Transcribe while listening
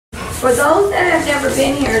For those that have never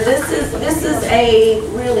been here, this is a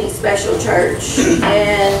really special church,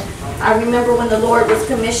 and I remember when the Lord was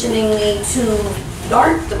commissioning me to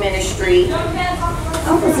start the ministry,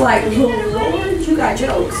 I was like, Lord, you got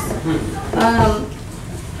jokes.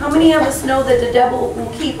 How many of us know that the devil will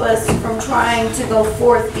keep us from trying to go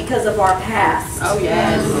forth because of our past? Oh,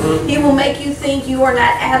 yes. He will make you think you are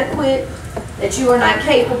not adequate, that you are not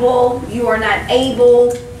capable, you are not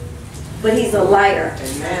able, but he's a liar.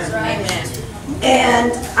 Amen. Amen.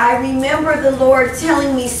 And I remember the Lord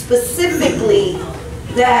telling me specifically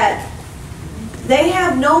that they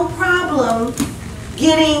have no problem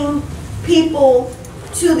getting people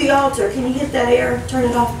to the altar. Can you hit that air? Turn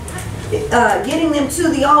it off. Getting them to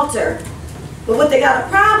the altar. But what they got a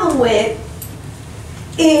problem with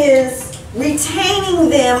is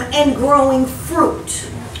retaining them and growing fruit.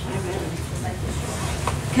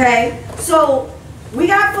 Okay? So we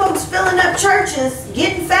got folks filling up churches,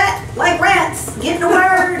 getting fat like rats, getting the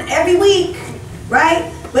word every week, right?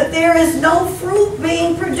 But there is no fruit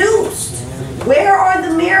being produced. Where are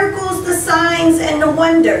the miracles, the signs, and the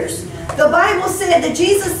wonders? The Bible said that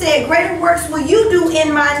Jesus said, greater works will you do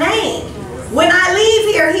in my name. When I leave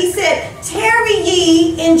here, he said, tarry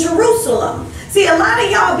ye in Jerusalem. See, a lot of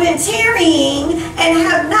y'all been tarrying and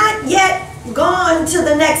have not yet gone to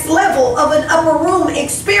the next level of an upper room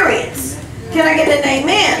experience. Can I get an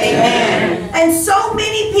amen? Amen. And so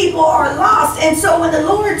many people are lost. And so when the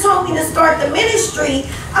Lord told me to start the ministry,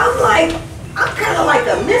 I'm kind of like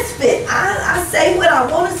a misfit. I say what I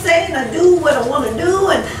want to say and I do what I want to do,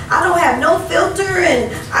 and I don't have no filter,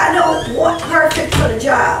 and I don't want perfect for the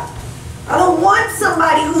job. I don't want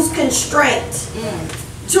somebody who's constrained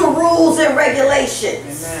to rules and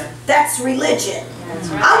regulations. Amen. That's religion.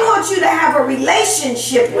 Right. I want you to have a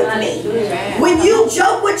relationship with me. When you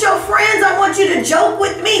joke with your friends, I want you to joke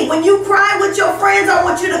with me. When you cry with your friends, I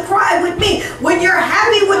want you to cry with me. When you're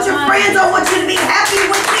happy with your friends, I want you to be happy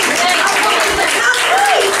with me. I want you to come to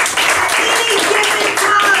me at any given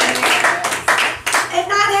time and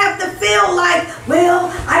not have to feel like, well,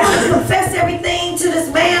 I don't confess everything to this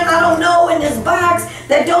man I don't know in this box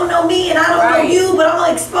that don't know me, and I don't know you, but I'm going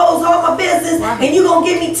to expose all my business, and you're going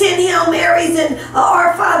to give me 10 Hail Marys and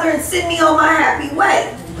Our Father and send me on my happy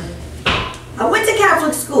way. I went to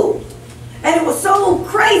Catholic school, and it was so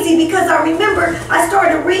crazy because I remember I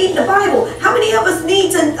started reading the Bible. How many of us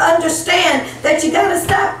need to understand that you got to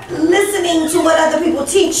stop listening to what other people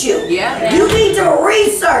teach you? Yeah. You need to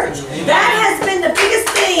research. That has been the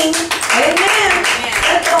biggest thing, amen,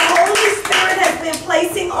 that the Holy Spirit has been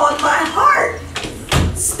placing on my heart.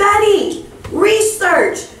 Study,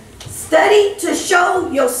 research, study to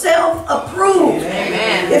show yourself approved.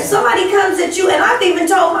 Amen. If somebody comes at you, and I've even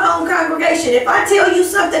told my own congregation, if I tell you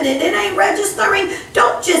something and it ain't registering,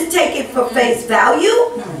 don't just take it for face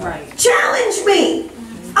value. Right. Challenge me.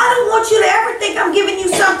 I don't want you to ever think I'm giving you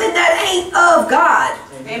something that ain't of God.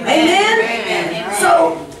 Amen. Amen? Amen.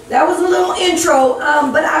 So that was a little intro,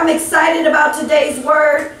 but I'm excited about today's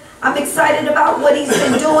word. I'm excited about what he's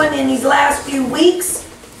been doing in these last few weeks.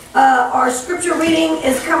 Our scripture reading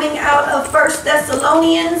is coming out of 1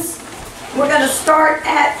 Thessalonians. We're going to start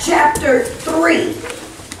at chapter 3.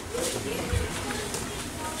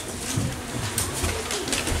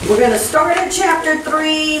 We're going to start at chapter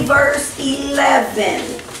 3, verse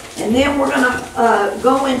 11. And then we're going to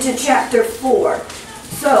go into chapter 4.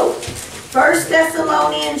 So, 1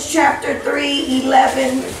 Thessalonians chapter 3,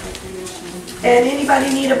 11. And anybody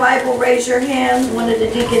need a Bible, raise your hand. One of the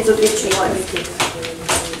deacons will get you one.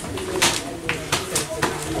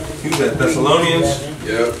 You said Thessalonians?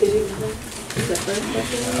 Yep.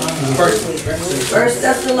 1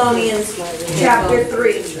 Thessalonians chapter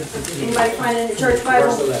 3. Anybody find it in the church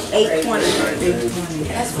Bible?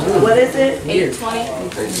 8:20. What is it? 8:20.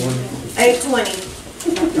 8:20.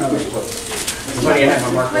 Somebody had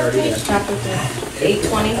my marker already.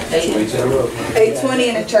 8:20. 8:20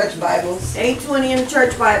 in the church Bibles. 8:20 in the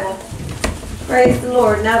church Bible. Praise the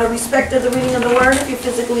Lord. Now, the respect of the reading of the word, if you're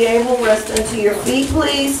physically able, rest unto your feet,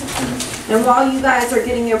 please. And while you guys are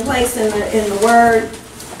getting your place in the word,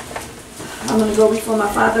 I'm going to go before my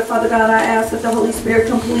Father. Father God, I ask that the Holy Spirit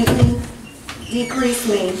completely decrease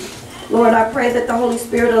me. Lord, I pray that the Holy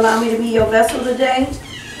Spirit allow me to be your vessel today.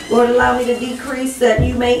 Lord, allow me to decrease that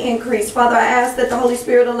you may increase. Father, I ask that the Holy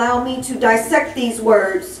Spirit allow me to dissect these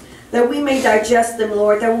words, that we may digest them,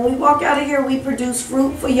 Lord, that when we walk out of here, we produce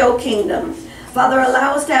fruit for your kingdom. Father,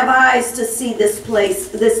 allow us to have eyes to see this place,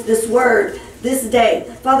 this word, this day.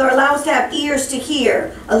 Father, allow us to have ears to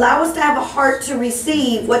hear. Allow us to have a heart to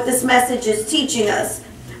receive what this message is teaching us.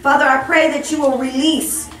 Father, I pray that you will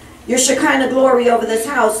release your Shekinah glory over this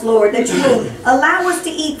house, Lord, that you will allow us to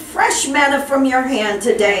eat fresh manna from your hand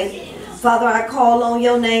today. Father, I call on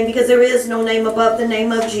your name because there is no name above the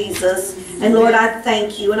name of Jesus. And Lord, I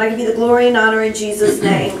thank you and I give you the glory and honor in Jesus'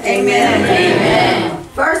 name. Amen. Amen.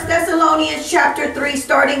 1 Thessalonians chapter 3,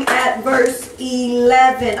 starting at verse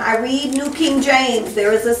 11. I read New King James.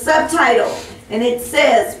 There is a subtitle and it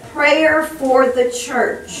says, Prayer for the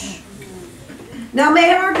Church. Now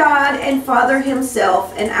may our God and Father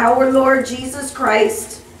himself and our Lord Jesus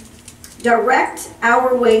Christ direct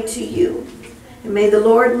our way to you. And may the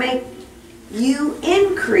Lord make you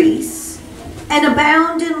increase and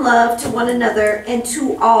abound in love to one another and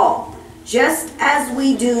to all, just as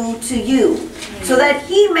we do to you, so that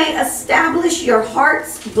he may establish your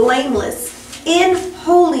hearts blameless in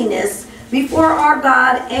holiness before our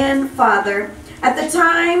God and Father at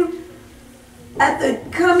the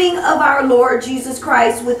coming of our Lord Jesus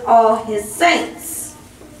Christ with all his saints.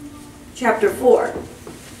 Chapter 4.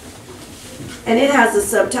 And it has a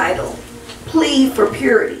subtitle, Plea for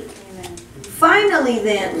Purity. Amen. Finally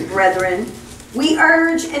then, brethren, we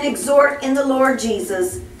urge and exhort in the Lord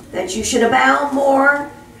Jesus that you should abound more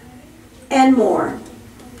and more,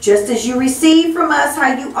 just as you receive from us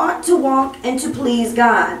how you ought to walk and to please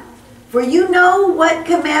God. For you know what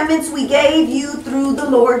commandments we gave you through the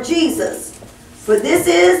Lord Jesus. For this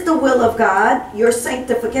is the will of God, your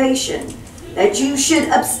sanctification, that you should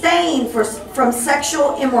abstain from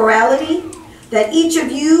sexual immorality, that each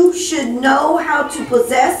of you should know how to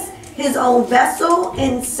possess his own vessel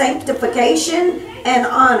in sanctification and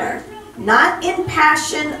honor, not in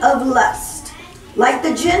passion of lust, like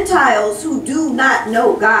the Gentiles who do not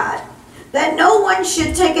know God, that no one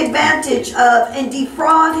should take advantage of and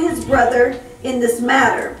defraud his brother in this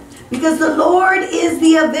matter, because the Lord is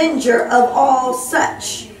the avenger of all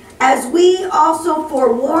such, as we also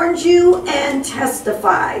forewarned you and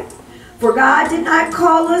testified. For God did not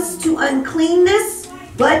call us to uncleanness,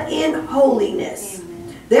 but in holiness.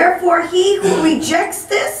 Therefore he who rejects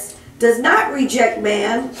this does not reject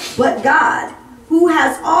man, but God, who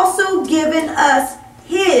has also given us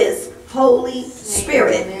his Holy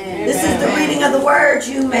Spirit. Amen. This is the reading of the word.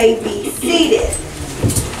 You may be seated.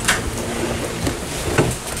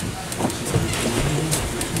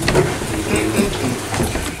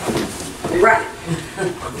 Right.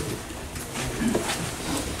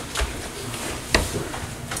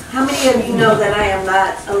 How many of you know that I am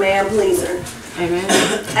not a man pleaser? Amen.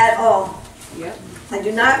 At all. Yep. I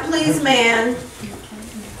do not please man.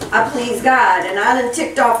 I please God. And I done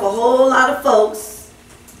ticked off a whole lot of folks.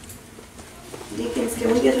 Deacons,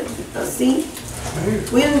 can we get a seat? I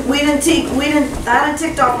done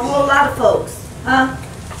ticked off a whole lot of folks. Huh?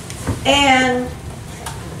 And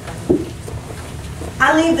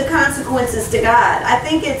I leave the consequences to God. I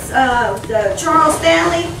think it's Charles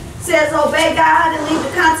Stanley says obey God and leave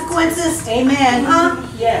the consequences. Amen. Huh?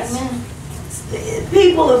 Yes. Amen.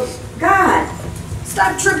 People of God,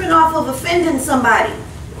 stop tripping off of offending somebody.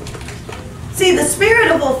 See, the spirit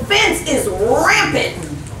of offense is rampant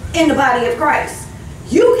in the body of Christ.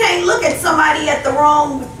 You can't look at somebody at the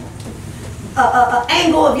wrong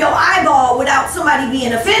angle of your eyeball without somebody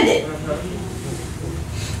being offended.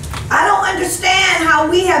 I don't understand how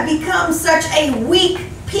we have become such a weak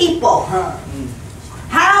people.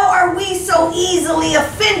 How are we so easily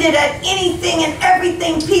offended at anything and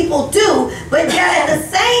everything people do, but yet at the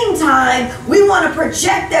same time, we want to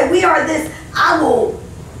project that we are this, I will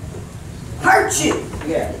hurt you.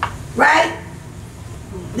 Yeah. Right?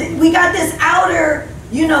 We got this outer,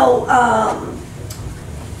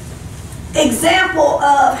 example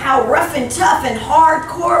of how rough and tough and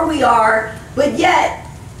hardcore we are, but yet,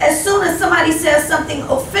 as soon as somebody says something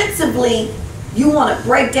offensively, you want to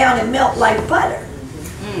break down and melt like butter.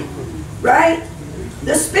 Right?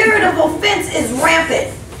 The spirit of offense is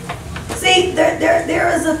rampant. See, there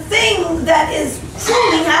is a thing that is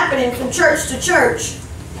truly happening from church to church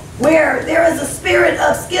where there is a spirit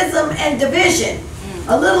of schism and division.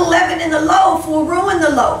 A little leaven in the loaf will ruin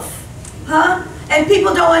the loaf. Huh? And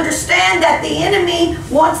people don't understand that the enemy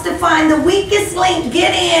wants to find the weakest link,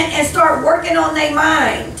 get in, and start working on their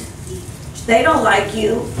mind. They don't like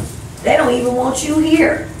you. They don't even want you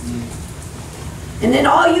here. And then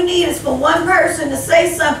all you need is for one person to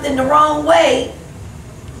say something the wrong way,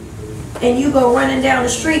 and you go running down the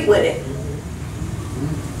street with it.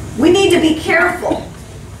 We need to be careful.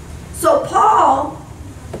 So Paul,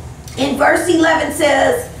 in verse 11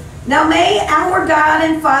 says, now may our God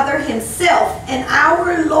and Father himself and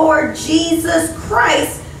our Lord Jesus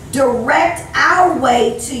Christ direct our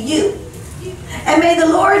way to you. And may the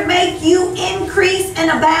Lord make you increase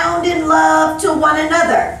and abound in love to one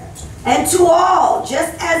another, and to all,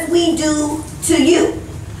 just as we do to you,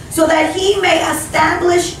 so that he may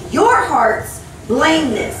establish your hearts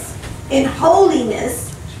blameless in holiness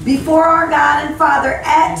before our God and Father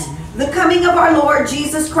at the coming of our Lord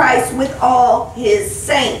Jesus Christ with all his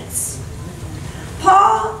saints.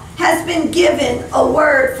 Paul has been given a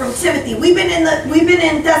word from Timothy. We've been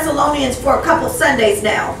in Thessalonians for a couple Sundays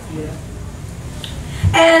now.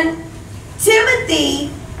 And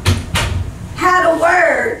Timothy had a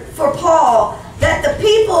word for Paul that the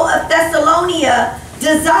people of Thessalonica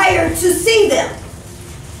desired to see them.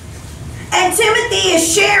 And Timothy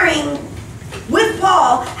is sharing with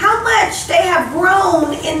Paul how much they have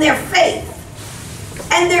grown in their faith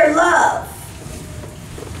and their love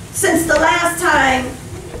since the last time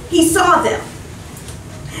he saw them.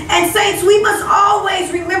 And saints, we must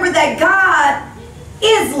always remember that God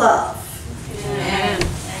is love. Amen.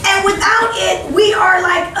 And without it, we are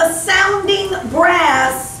like a sounding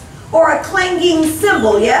brass or a clanging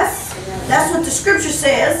cymbal, yes? That's what the scripture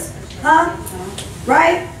says, huh?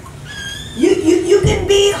 Right? You can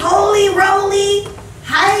be holy, roly,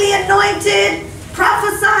 highly anointed,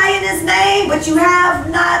 prophesy in his name, but you have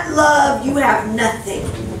not love, you have nothing.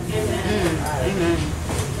 Amen.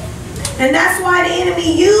 And that's why the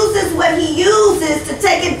enemy uses what he uses to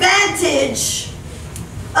take advantage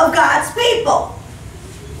of God's people.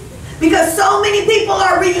 Because so many people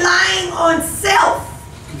are relying on self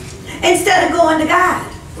instead of going to God.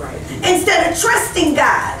 Right. Instead of trusting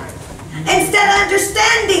God. Instead of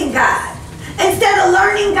understanding God. Instead of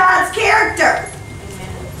learning God's character.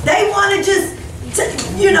 They want to just,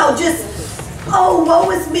 oh,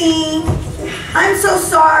 woe is me. I'm so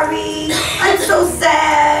sorry. I'm so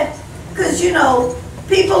sad. Because,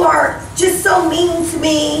 people are just so mean to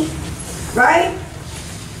me. Right?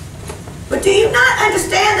 But do you not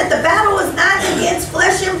understand that the battle is not against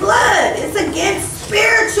flesh and blood? It's against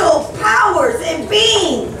spiritual powers and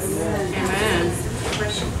beings. Amen.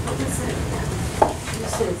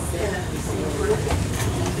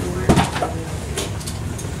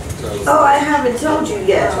 Oh, I haven't told you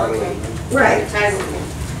yet. Right.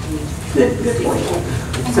 Good point.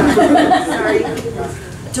 Sorry.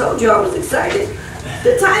 I told you I was excited.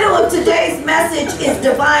 The title of today's message is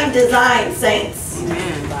Divine Design, saints.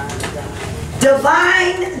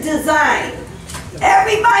 Divine design.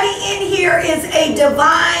 Everybody in here is a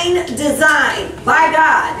divine design by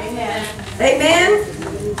God. Amen. Amen.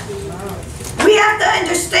 We have to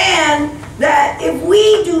understand that if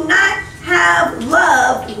we do not have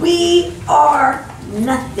love, we are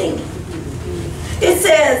nothing. It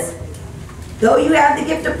says, though you have the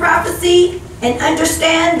gift of prophecy and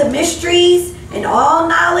understand the mysteries and all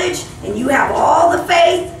knowledge, and you have all the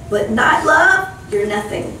faith, but not love, you're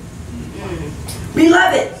nothing.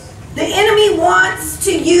 Beloved, the enemy wants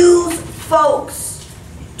to use folks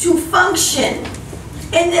to function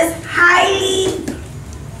in this highly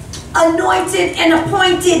anointed and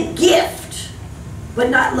appointed gift, but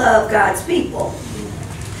not love God's people.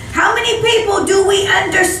 How many people do we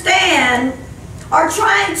understand are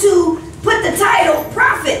trying to put the title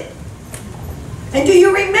prophet? And do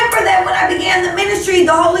you remember that when I began the ministry,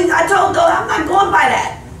 I told God, I'm not going by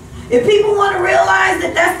that. If people want to realize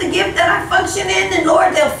that that's the gift that I function in, then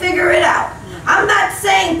Lord, they'll figure it out. I'm not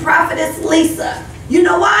saying prophetess Lisa. You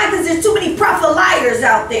know why? Because there's too many prophet liars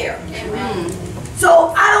out there. Amen.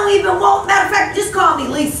 So I don't even want, matter of fact, just call me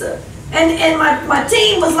Lisa. And my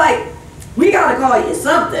team was like, we got to call you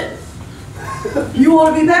something. You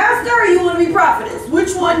want to be pastor or you want to be prophetess?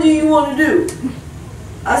 Which one do you want to do?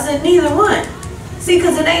 I said, neither one. See,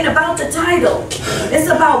 because it ain't about the title. It's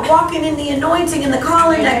about walking in the anointing and the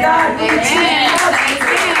calling that God gives you. It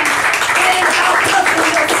ain't about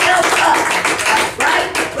puffing yourself up. Right?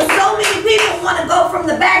 But so many people want to go from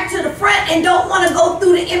the back to the front and don't want to go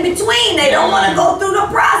through the in-between. They don't want to go through the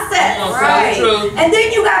process. Right? And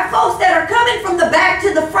then you got folks that are coming from the back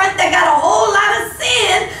to the front that got a whole lot of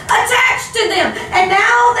sin attached to them. And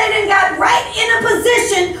now they done got right in a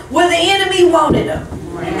position where the enemy wanted them.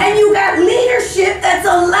 And you got leadership that's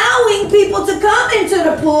allowing people to come into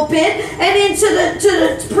the pulpit and into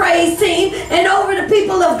the praise team and over the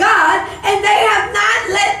people of God, and they have not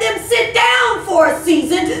let them sit down for a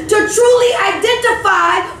season to truly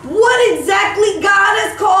identify what exactly God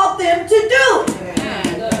has called them to do.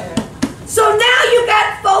 So now you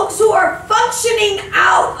got folks who are functioning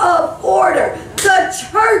out of order. The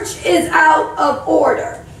church is out of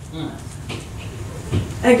order.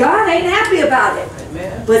 And God ain't happy about it.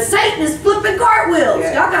 Amen. But Satan is flipping cartwheels.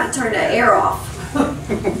 Yeah. Y'all got to turn that air off.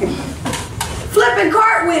 Flipping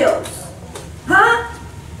cartwheels. Huh?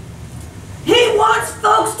 He wants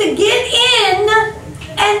folks to get in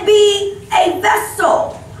and be a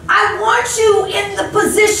vessel, I want you in the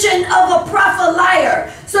position of a prophet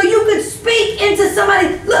liar. So you could speak into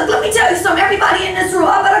somebody. Look, let me tell you something. Everybody in this room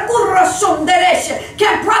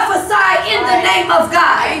can prophesy in the name of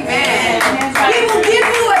God. Amen. He will give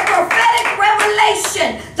you a prophetic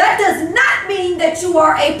revelation. That does not mean that you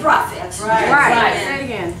are a prophet. Right. Say it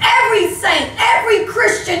again. Every saint, every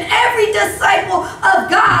Christian, every disciple of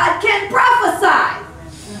God can prophesy.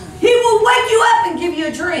 He will wake you up and give you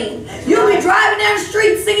a dream. You'll be driving down the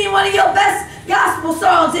street singing one of your best gospel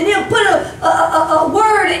songs, and he'll put a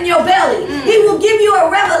word in your belly. He will give you a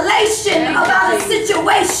revelation about a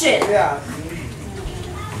situation.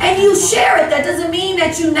 And you share it. That doesn't mean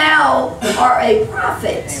that you now are a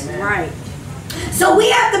prophet. Right. So we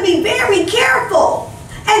have to be very careful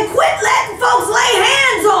and quit letting folks lay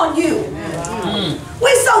hands on you. We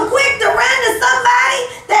so quick to run to somebody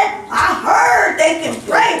that I heard they can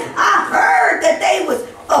pray. I heard that they was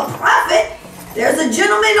a prophet. There's a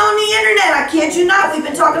gentleman on the internet, I kid you not, we've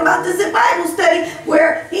been talking about this in Bible study,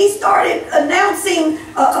 where he started announcing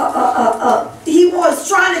he was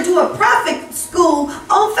trying to do a prophet school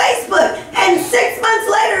on Facebook. And 6 months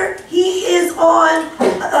later, he is on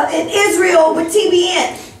in Israel with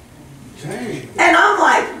TBN. And I'm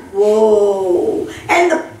like, whoa.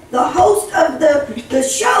 And the host of the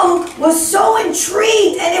show was so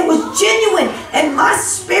intrigued, and it was genuine, and my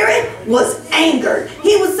spirit was angered.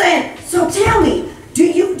 He was saying, so tell me,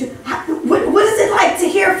 what is it like to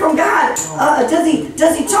hear from God? Does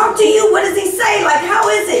he talk to you? What does he say? Like, how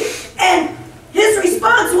is it? And his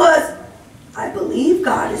response was, I believe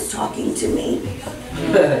God is talking to me.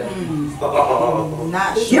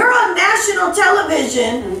 You're on national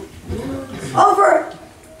television, over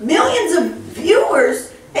millions of viewers,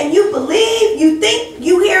 and you believe, you think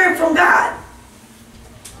you hear it from God.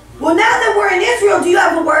 Well, now that we're in Israel, do you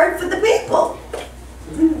have a word for the people?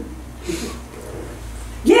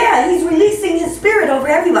 Yeah, he's releasing his spirit over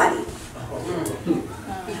everybody.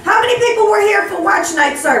 How many people were here for watch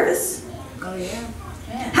night service? Oh, yeah.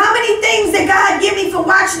 How many things that God give me for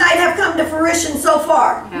watch night have come to fruition so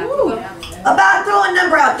far? About, throw a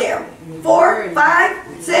number out there. 4,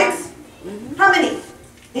 5, 6? How many?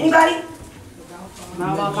 Anybody?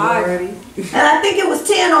 About 5. And I think it was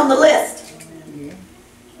 10 on the list.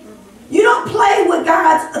 You don't play with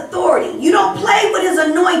God's authority. You don't play with his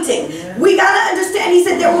anointing. We got to understand, he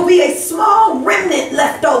said there will be a small remnant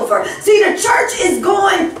left over. See, the church is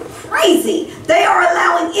going crazy. They are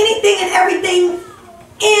allowing anything and everything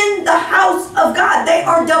in the house of God. They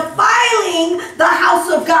are defiling the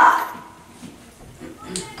house of God.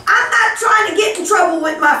 I'm not trying to get in trouble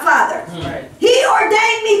with my Father. He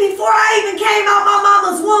ordained me before I even came out my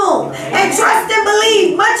mama's womb. And trust and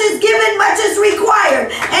believe, much is given, much is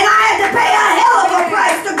required. And I had to pay a hell of a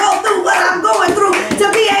price to go through what I'm going through to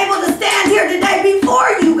be able to stand here today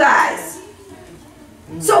before you guys.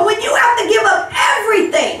 So when you have to give up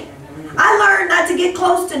everything, I learned not to get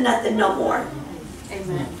close to nothing no more.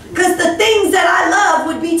 Because the things that I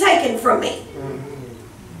love would be taken from me.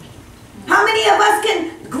 How many of us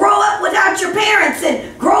can grow up without your parents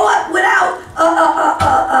and grow up without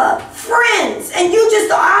friends, and you just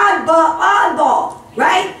oddball,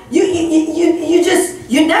 right?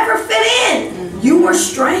 You never fit in. You were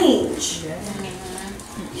strange,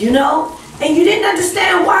 you know, and you didn't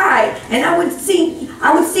understand why. And I would see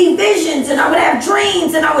visions, and I would have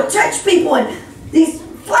dreams, and I would touch people, and these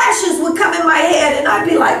flashes would come in my head, and I'd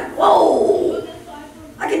be like, whoa.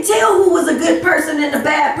 I could tell who was a good person and a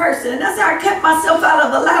bad person. And that's how I kept myself out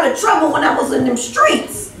of a lot of trouble when I was in them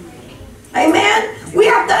streets. Amen? We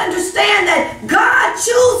have to understand that God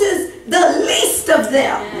chooses the least of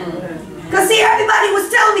them. Because see, everybody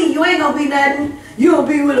was telling me, you ain't going to be nothing. You're going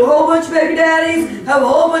to be with a whole bunch of baby daddies, have a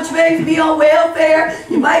whole bunch of babies, be on welfare.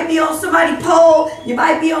 You might be on somebody's pole. You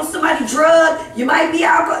might be on somebody's drug. You might be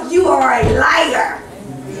alcohol. You are a liar.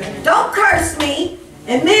 Don't curse me.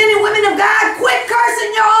 And men and women of God, quit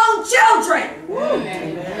cursing your own children.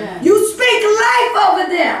 Amen. You speak life over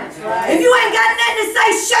them. Right. If you ain't got nothing to say,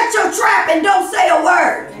 shut your trap and don't say a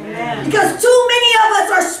word. Amen. Because too many of us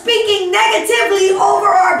are speaking negatively over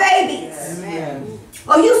our babies. Amen.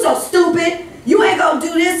 Oh, you so stupid. You ain't going to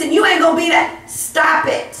do this and you ain't going to be that. Stop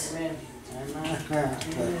it. Amen.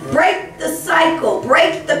 Break the cycle.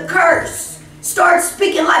 Break the curse. Start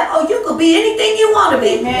speaking life. Oh, you could be anything you want to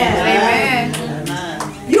be. Amen. Amen.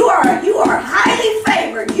 You are highly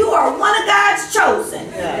favored. You are one of God's chosen.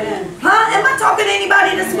 Yeah. Huh? Am I talking to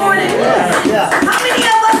anybody this morning? Yeah. How many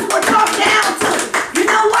of us were talked down to? You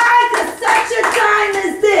know why? Because such a time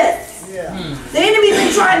as this. Yeah. The enemy's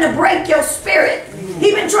been trying to break your spirit.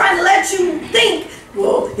 He's been trying to let you think,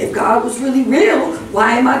 well, if God was really real,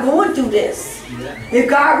 why am I going through this? If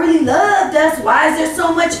God really loved us, why is there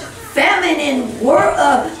so much famine and war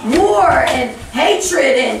and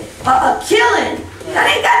hatred and killing? That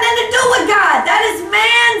ain't got nothing to do with God. That is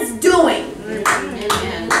man's doing.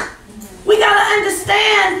 We got to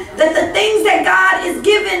understand that the things that God is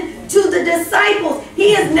giving to the disciples,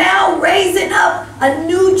 he is now raising up a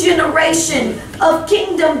new generation of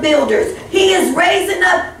kingdom builders. He is raising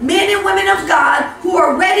up men and women of God who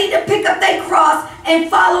are ready to pick up their cross and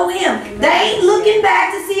follow him. They ain't looking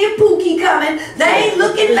back to see if Pookie coming. They ain't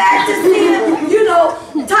looking back to see if, you know,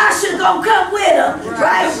 Tasha gonna come with them,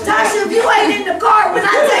 right? Tasha, if you ain't in the car when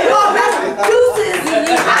I take off, that's deuces.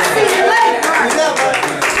 I'll see you later.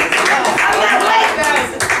 I'm not waiting.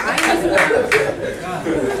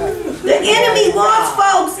 The enemy wants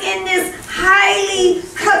folks in this highly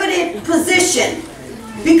coveted position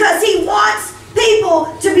because he wants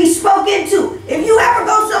people to be spoken to. If you ever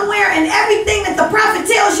go somewhere and everything that the prophet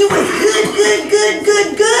tells you is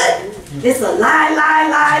good, it's a lie.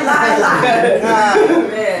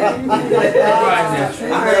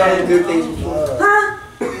 Huh?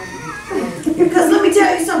 Because let me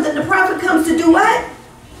tell you something. The prophet comes to do what?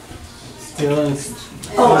 Still.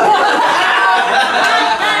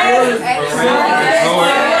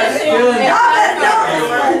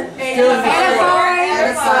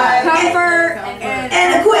 Comfort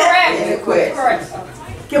and equip.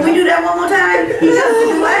 Can we do that one more time? He comes to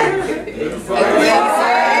do what?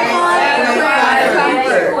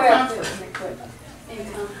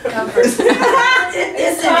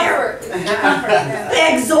 It's in there.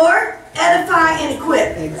 Exhort, edify, and equip.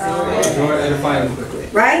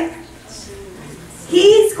 Right?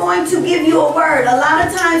 He's going to give you a word. A lot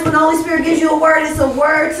of times when the Holy Spirit gives you a word, it's a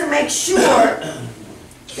word to make sure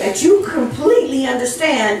that you completely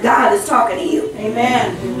understand God is talking to you.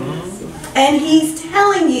 Amen. And he's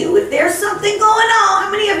telling you, if there's something going on, how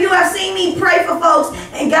many of you have seen me pray for folks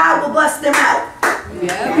and God will bust them out?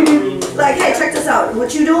 Yeah. Like, hey, check this out.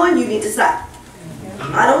 What you doing? You need to stop.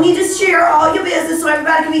 I don't need to share all your business so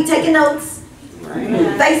everybody can be taking notes. Right.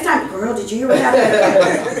 FaceTime, girl, did you hear what happened?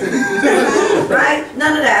 Right?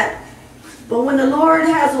 None of that. But when the Lord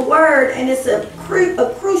has a word, and it's a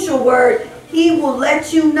crucial word, he will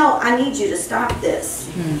let you know, I need you to stop this.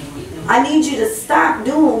 I need you to stop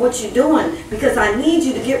doing what you're doing because I need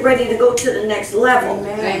you to get ready to go to the next level.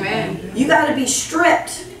 Amen. You got to be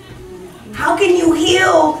stripped. How can you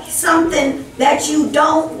heal something that you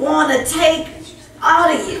don't want to take out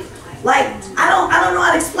of you? Like, I don't know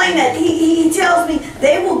how to explain that. He tells me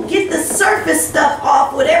they will get the surface stuff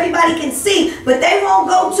off, what everybody can see, but they won't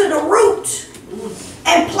go to the root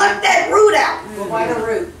and pluck that root out. Well, why the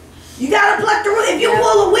root? You got to pluck the root. If you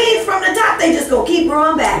pull a weed from the top, they just go keep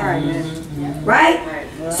growing back. Right?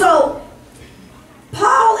 So,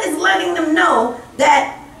 Paul is letting them know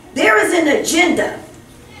that there is an agenda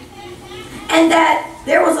and that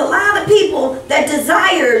there was a lot of people that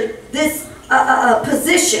desired this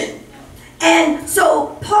position. And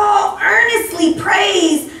so Paul earnestly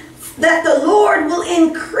prays that the Lord will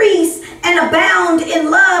increase and abound in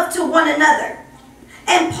love to one another.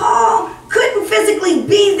 And Paul couldn't physically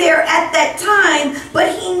be there at that time, but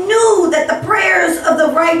he knew that the prayers of the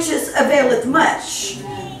righteous availeth much.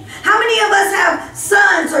 How many of us have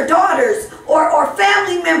sons or daughters or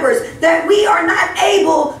family members that we are not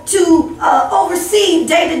able to oversee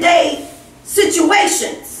day-to-day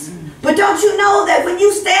situations? But don't you know that when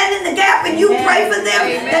you stand in the gap and you pray for them,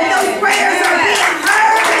 that those prayers are being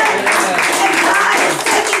heard and God is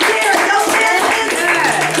taking care of your business?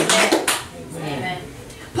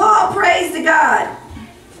 Paul prays to God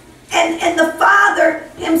and the Father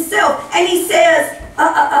himself, and he says,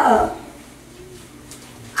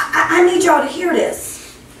 I need y'all to hear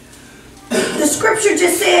this. The scripture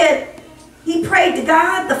just said he prayed to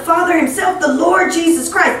God, the Father himself, the Lord Jesus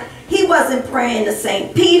Christ. He wasn't praying to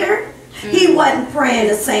St. Peter. He wasn't praying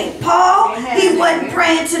to St. Paul. He wasn't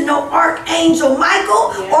praying to no Archangel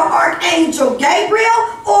Michael or Archangel Gabriel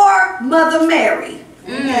or Mother Mary.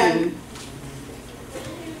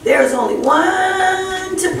 There's only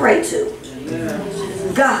one to pray to.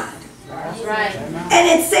 God. And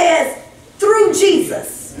it says, through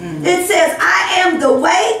Jesus. It says, I am the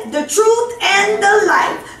way, the truth, and the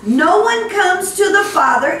life. No one comes to the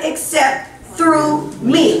Father except through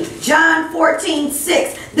me. John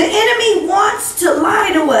 14:6. The enemy wants to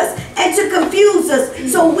lie to us and to confuse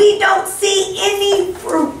us so we don't see any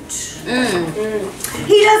fruit.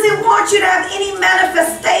 He doesn't want you to have any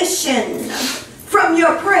manifestation from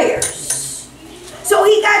your prayers. So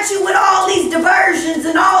he got you with all these diversions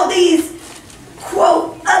and all these,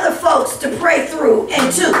 quote, other folks to pray through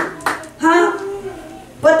and to.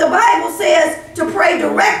 But the Bible says to pray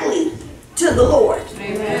directly to to the Lord.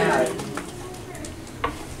 Amen.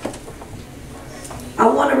 I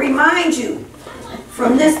want to remind you,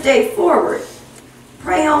 from this day forward,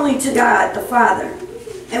 pray only to God the Father.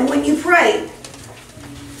 And when you pray,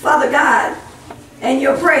 Father God, and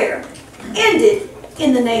your prayer, end it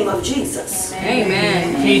in the name of Jesus.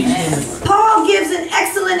 Amen. Paul gives an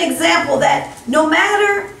excellent example that no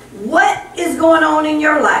matter what is going on in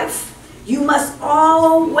your life, you must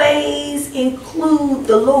always include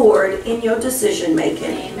the Lord in your decision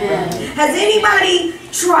making. Amen. Has anybody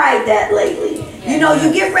tried that lately? You know,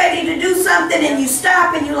 you get ready to do something and you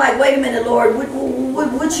stop and you're like, wait a minute, Lord,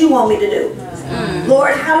 what you want me to do?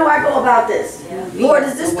 Lord, how do I go about this? Lord,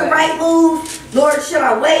 is this the right move? Lord, should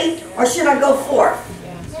I wait or should I go forth?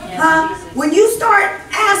 Huh? When you start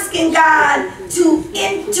asking God to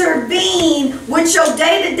intervene with your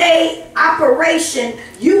day-to-day operation,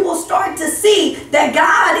 you will start to see that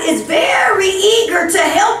God is very eager to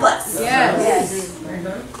help us. Yes.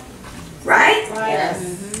 Right? Yes.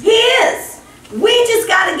 He is. We just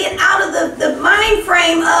got to get out of the mind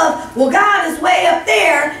frame of, well, God is way up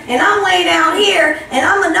there and I'm way down here and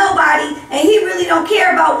I'm a nobody and he really don't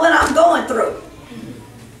care about what I'm going through.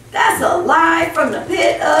 That's a lie from the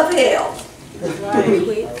pit of hell.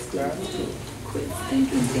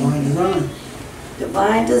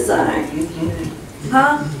 Divine design.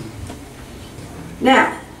 Huh?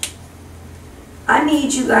 Now, I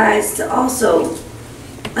need you guys to also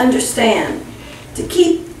understand to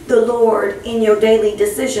keep the Lord in your daily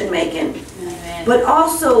decision making, but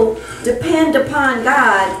also depend upon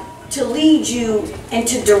God to lead you and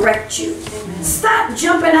to direct you. Stop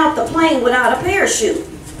jumping out the plane without a parachute.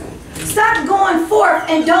 Stop going forth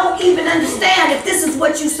and don't even understand if this is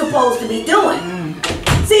what you're supposed to be doing.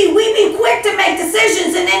 See, we be quick to make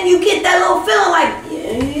decisions and then you get that little feeling like,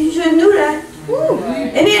 yeah, you shouldn't do that.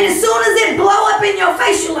 And then as soon as it blow up in your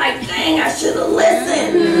face, you're like, dang, I should have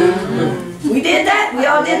listened. We did that? We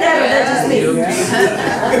all did that, or that's just me?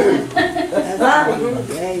 Huh?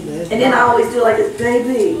 And then I always do like this,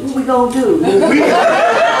 baby, what we gonna do?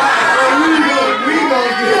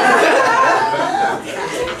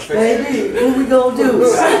 Baby, what we gonna do?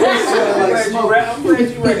 I'm glad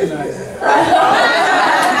you recognize it.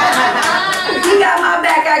 He got my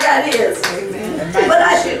back, I got his. But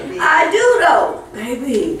I do though.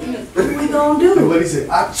 Baby, what we gonna do? What he said,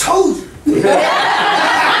 I told you.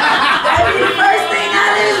 That'd be the first thing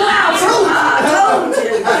out of his mouth. I told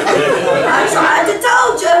you. I tried to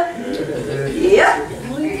told you. Yep.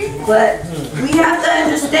 But we have to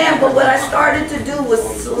understand, but what I started to do was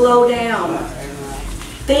slow down.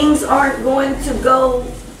 Things aren't going to go,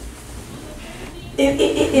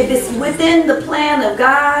 if it's within the plan of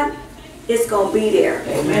God, it's going to be there.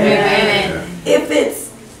 Amen. If it's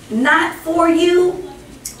not for you,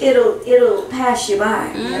 it'll pass you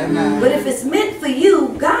by. But if it's meant for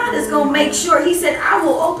you, God is going to make sure. He said, I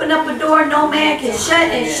will open up a door no man can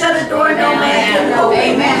shut and shut a door no man can open.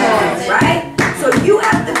 Amen. Right? So you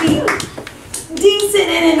have to be decent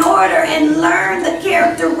and in order and learn the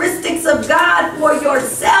characteristics of God for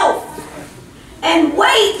yourself. And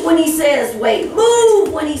wait when he says wait.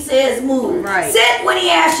 Move when he says move. Right. Sit when he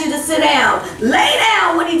asks you to sit down. Lay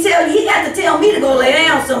down when he tells you. He got to tell me to go lay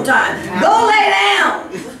down sometime. Go lay down.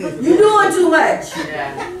 You're doing too much.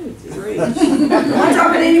 Am I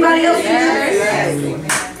talking to anybody else?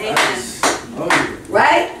 Yes.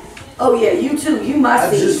 Right? Oh yeah, you too. You must I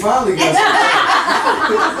be. just finally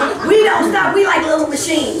got We don't stop. We like little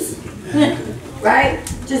machines. Right?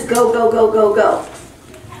 Just go, go, go, go, go.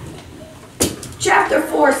 Chapter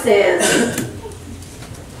 4 says,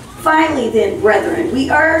 finally then, brethren, we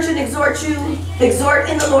urge and exhort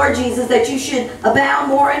in the Lord Jesus that you should abound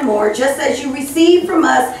more and more, just as you receive from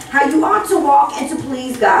us how you ought to walk and to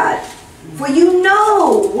please God. For you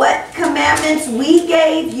know what commandments we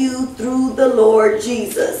gave you through the Lord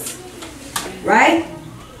Jesus. Right?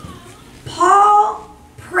 Paul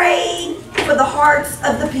prayed for the hearts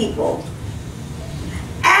of the people.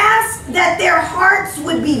 Asked that their hearts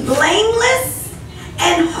would be blameless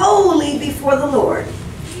and holy before the Lord.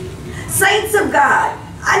 Saints of God,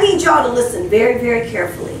 I need y'all to listen very, very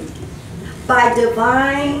carefully. By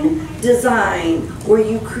divine design were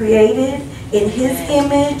you created in his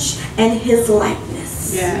image and his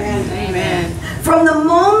likeness. Amen. From the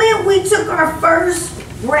moment we took our first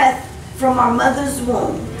breath from our mother's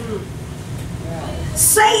womb,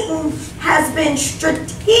 Satan has been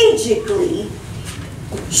strategically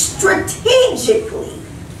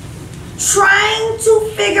trying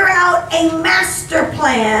to figure out a master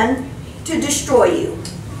plan to destroy you.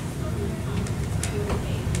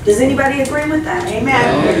 Does anybody agree with that?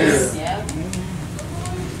 Amen. Yeah.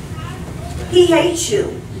 He hates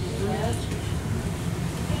you.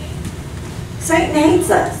 Satan hates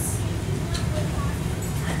us.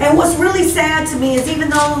 And what's really sad to me is even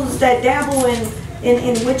those that dabble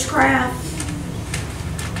in witchcraft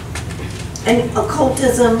and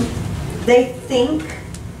occultism, they think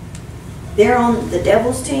they're on the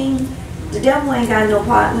devil's team. The devil ain't got no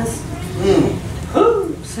partners.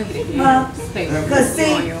 Because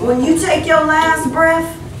see, when you take your last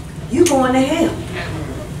breath, you going to hell.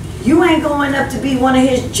 You ain't going up to be one of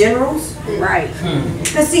his generals. Right.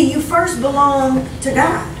 Because see, you first belong to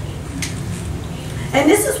God. And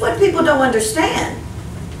this is what people don't understand.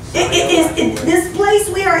 This place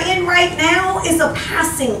we are in right now is a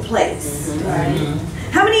passing place.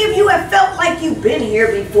 How many of you have felt like you've been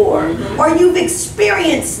here before? Or you've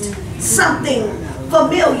experienced something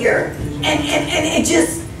familiar and it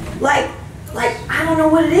just like I don't know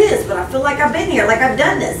what it is, but I feel like I've been here, like I've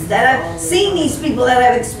done this, that I've seen these people, that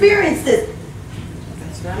I've experienced this.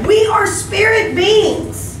 We are spirit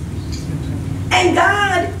beings. And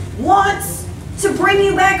God wants to bring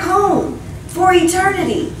you back home for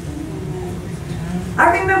eternity.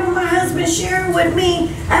 I remember my husband sharing with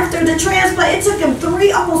me after the transplant. It took him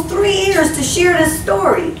almost 3 years to share this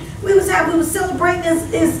story. We was celebrating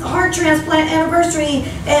his heart transplant anniversary,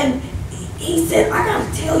 and he said, I gotta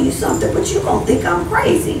tell you something, but you're gonna think I'm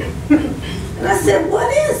crazy. And I said,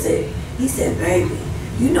 what is it? He said, baby,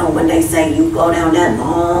 you know when they say you go down that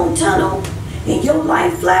long tunnel and your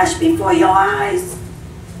light flash before your eyes,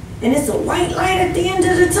 and it's a white light at the end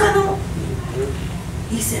of the tunnel?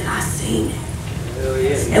 He said, I seen it.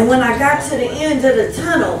 And when I got to the end of the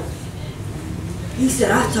tunnel, he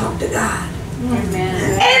said, I talked to God.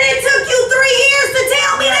 Amen. And it took you 3 years to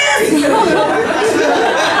tell me this.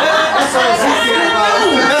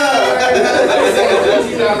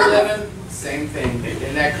 2011, same thing.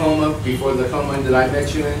 In that coma, before the coma that I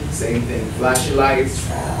met you in, same thing. Flash your lights.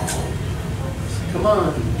 Come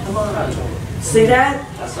on. See that?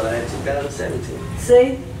 I saw that in 2017.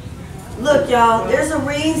 See? Look, y'all, there's a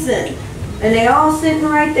reason. And they all sitting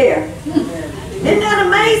right there. Isn't that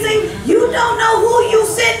amazing? You don't know who you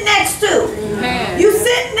sit next to. You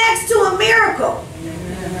sit next to a miracle.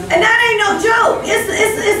 And that ain't no joke.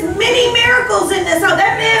 It's many miracles in this house.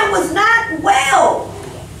 That man was not well.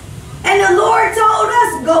 And the Lord told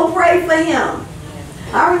us, go pray for him.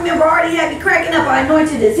 I remember already had me cracking up. I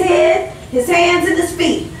anointed his head, his hands, and his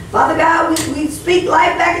feet. Father God, we speak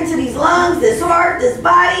life back into these lungs, this heart, this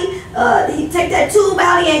body. He take that tube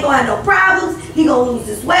out, he ain't gonna have no problems. He gonna lose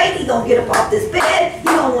his weight, he gonna get up off this bed, he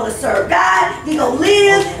gonna wanna serve God, he gonna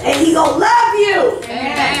live, and he gonna love you.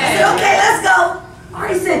 Amen. I said, okay, let's go. I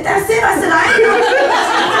already said, that's it. I said, I ain't gonna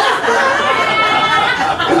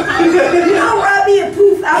you don't rub me and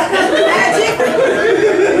poof, out comes the magic.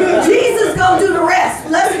 Jesus gonna do the rest.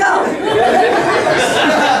 Let's go.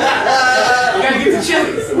 You gotta get the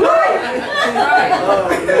chilies. Right.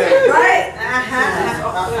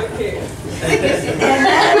 And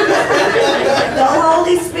the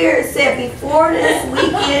Holy Spirit said, before this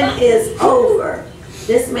weekend is over,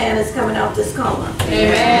 this man is coming out this coma.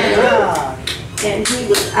 Amen. And he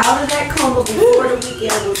was out of that coma before the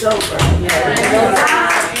weekend was over.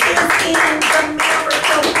 God is in the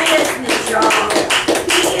miracle business, y'all.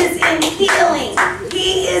 He is in healing.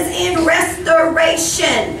 He is in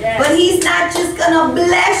restoration. But he's not just gonna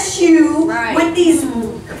bless you with these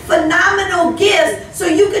phenomenal gifts so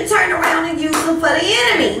you can turn around and use them for the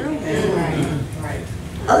enemy.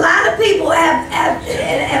 A lot of people have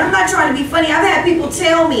and I'm not trying to be funny, I've had people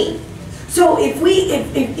tell me, so if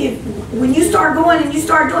when you start going and you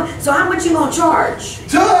start doing, so how much you gonna charge?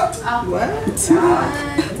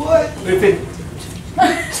 What? If it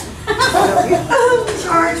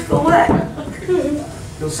Charge for what?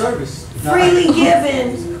 no service. Freely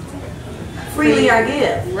given, freely I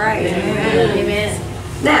give. Right. Amen.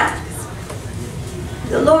 Now,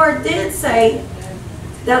 the Lord did say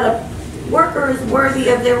that a worker is worthy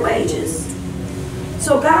of their wages.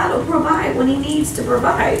 So God will provide when he needs to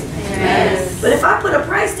provide. Yes. But if I put a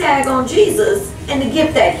price tag on Jesus and the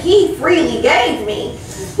gift that he freely gave me,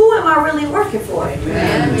 who am I really working for?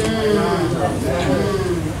 Amen.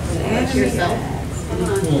 Ask yourself.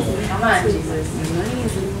 Come on, Jesus.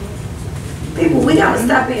 People, we got to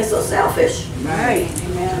stop being so selfish. Right.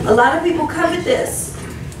 A lot of people covet this.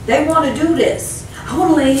 They want to do this. I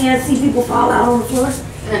want to lay hands and see people fall out on the floor.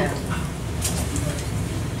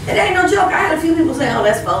 It ain't no joke. I had a few people say, oh,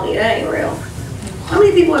 that's phony. That ain't real. How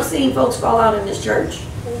many people have seen folks fall out in this church?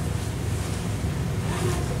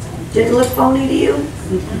 Did it look phony to you?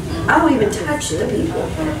 I don't even touch the people.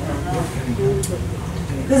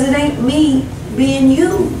 Because it ain't me being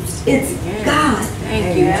used. It's God.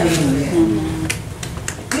 Thank you.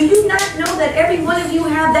 You Do you not know that every one of you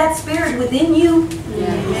have that spirit within you?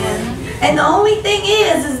 Amen. And the only thing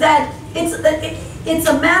is that it's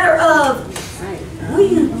a matter of, will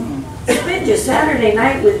you spend your Saturday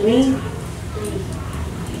night with me?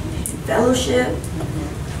 Fellowship.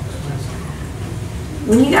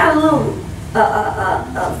 When you got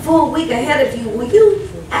a full week ahead of you, will you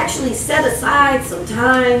actually set aside some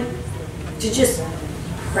time to just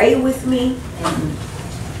pray with me?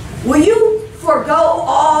 Will you forego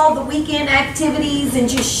all the weekend activities and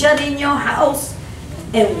just shut in your house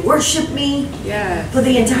and worship me for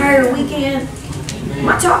the entire weekend? Am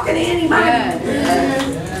I talking to anybody?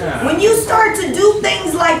 When you start to do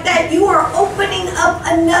things like that, you are opening up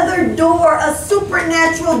another door, a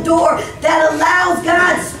supernatural door that allows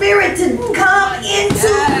God's Spirit to come into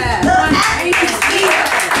the atmosphere.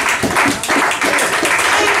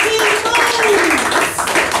 And He moves.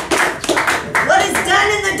 What is done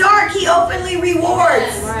in the dark, He openly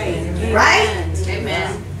rewards. Right?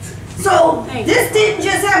 Amen. So this didn't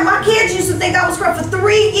just happen. My kids used to think I was corrupt for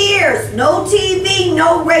 3 years. No TV,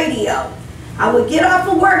 no radio. I would get off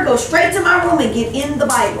of work, go straight to my room and get in the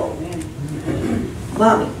Bible.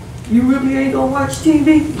 Mommy, you really ain't gonna watch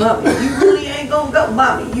TV? Mommy, you really ain't gonna go?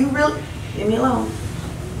 Mommy, you really? Leave me alone.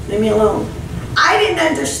 Leave me alone. I didn't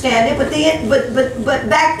understand it, but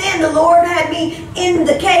back then the Lord had me in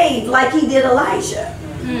the cave like He did Elijah.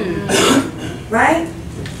 Right?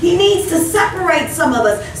 He needs to separate some of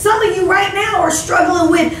us. Some of you right now are struggling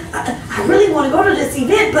with, I really want to go to this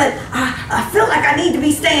event, but I feel like I need to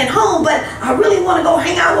be staying home, but I really want to go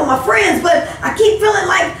hang out with my friends, but I keep feeling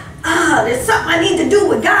like, there's something I need to do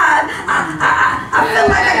with God. I feel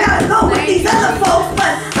like I got to go with these other folks,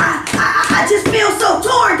 but I just feel so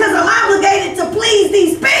torn because I'm obligated to please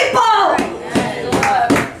these people.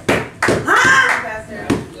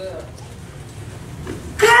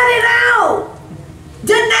 Cut it out.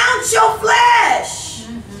 Denounce your flesh.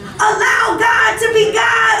 Allow God to be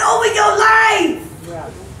God over your life.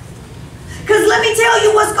 Because let me tell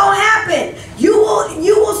you what's going to happen. You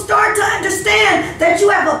will start to understand that you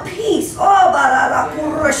have a peace that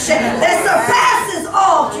surpasses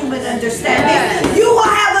all human understanding. You will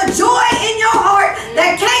have a joy in your heart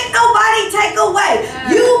that can't nobody take away.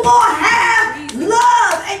 You will have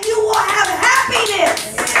love and you will have happiness.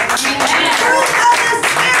 Fruit of the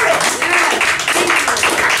Spirit.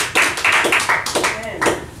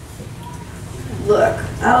 Look,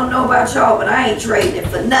 I don't know about y'all, but I ain't trading it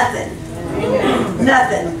for nothing.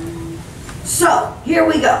 Nothing. So, here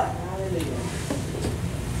we go.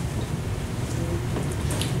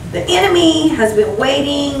 The enemy has been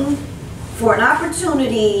waiting for an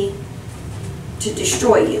opportunity to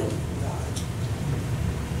destroy you.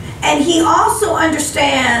 And he also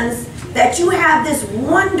understands that you have this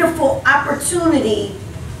wonderful opportunity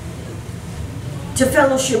to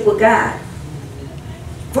fellowship with God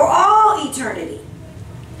for all eternity.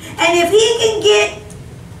 And if he can get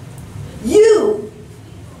you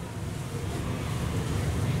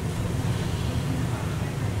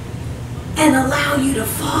and allow you to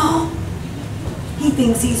fall, he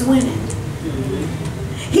thinks he's winning.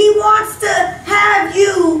 He wants to have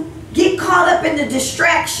you get caught up in the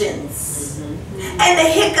distractions and the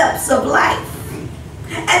hiccups of life.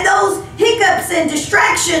 And those hiccups and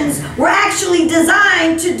distractions were actually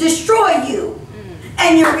designed to destroy you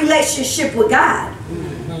and your relationship with God.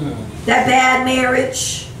 That bad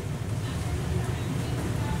marriage,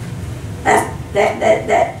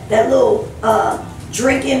 that little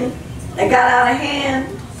drinking that got out of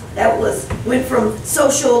hand, that went from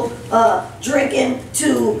social drinking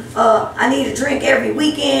to I need a drink every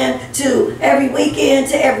weekend to every weekend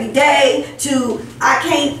to every day to I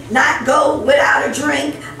can't not go without a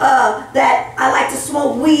drink, that I like to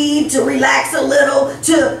smoke weed to relax a little,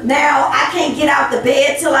 to now I can't get out the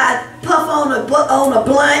bed till I puff on a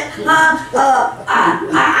blunt.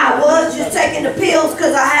 I was just taking the pills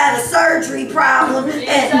because I had a surgery problem,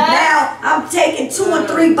 and now I'm taking 2 and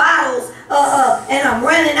 3 bottles and I'm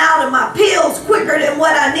running out of my pills quicker than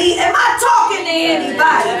what I need. Am I talking to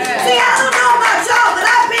anybody? See, I don't know about y'all, but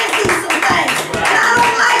I've been through some things, and I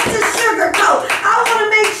don't like to sugarcoat. I want to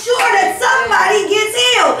make sure that somebody gets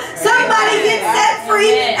healed, somebody gets set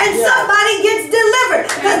free, and somebody gets delivered,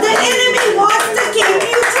 because the enemy wants to keep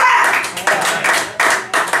you trapped.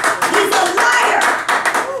 He's a liar.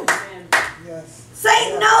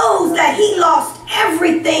 Satan knows that he lost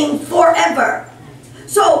everything forever.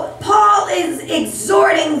 So Paul is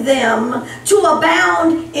exhorting them to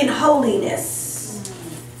abound in holiness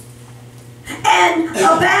and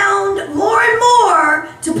abound more and more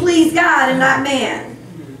to please God and not man.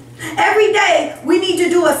 Every day we need to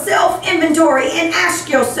do a self-inventory and ask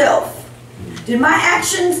yourself, Did my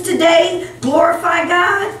actions today glorify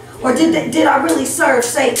God? Or did I really serve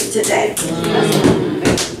Satan today?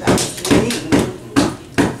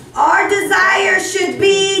 Our desire should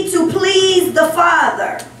be to please the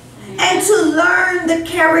Father and to learn the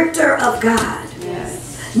character of God.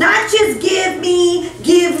 Not just give me,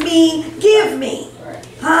 give me, give me.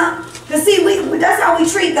 Huh? Because see, that's how we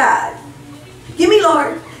treat God. Give me,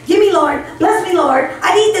 Lord. Give me, Lord. Bless me, Lord.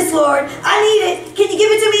 I need this, Lord. I need it. Can you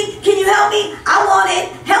give it to me? Can you help me? I want it.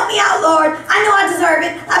 Help me out, Lord. I know I deserve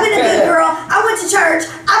it. I've been a good girl. I went to church.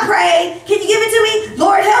 I prayed. Can you give it to me?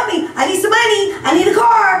 Lord, help me. I need some money. I need a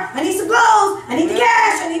car. I need some clothes. I need the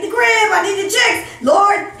cash. I need the crib. I need the chicks.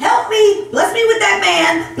 Lord, help me. Bless me with that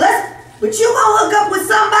man. Bless. But you gonna hook up with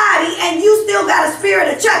somebody and you still got a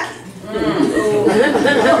spirit of Chucky.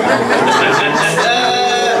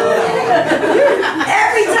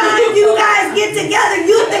 Every time you guys get together,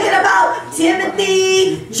 you thinking about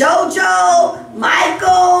Timothy, JoJo,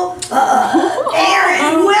 Michael,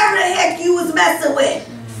 Aaron, whoever the heck you was messing with.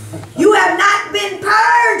 You have not been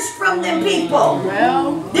purged from them people.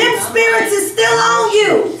 Them spirits is still on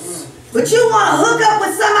you. But you want to hook up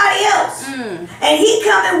with somebody else. And he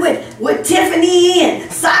coming with Tiffany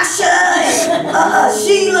and Sasha and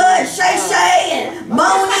Sheila and Shay Shay and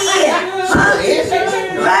Moni and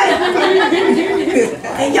right?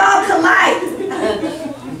 And y'all collide.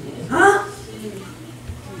 Huh?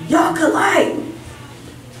 Y'all collide.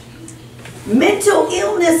 Mental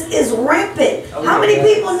illness is rampant. How many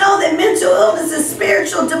people know that mental illness is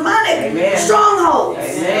spiritual, demonic, strongholds,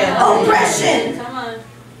 oppression,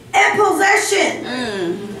 and possession?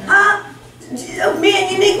 Huh? Me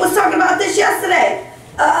and Unique was talking about this yesterday.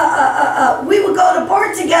 We would go to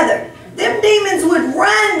bar together. Them demons would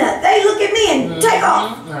run. They look at me and take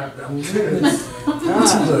off.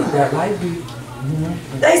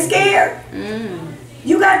 They scared.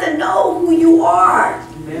 You got to know who you are.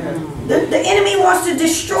 The enemy wants to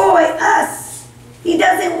destroy us. He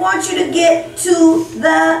doesn't want you to get to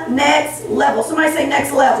the next level. Somebody say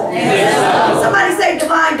next level. Somebody say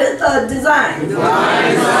divine design.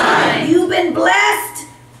 You've been blessed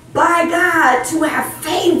by God to have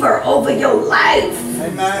favor over your life.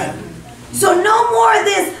 Amen. So no more of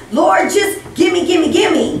this, Lord, just gimme, gimme,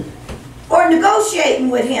 gimme, or negotiating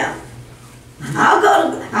with him. I'll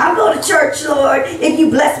go to church, Lord, if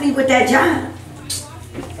you bless me with that job.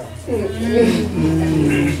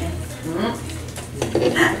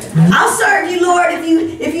 I'll serve you, Lord, if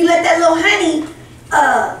you let that little honey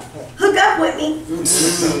hook up with me.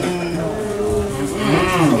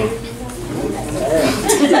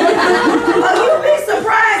 Oh, you'll be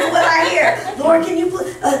surprised what I hear. Lord,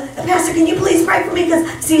 Pastor, can you please pray for me? Because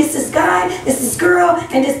see, it's this guy, it's this girl,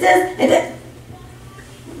 and it's this and that.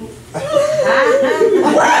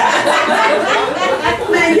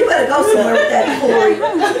 Man, you better go somewhere with that Corey.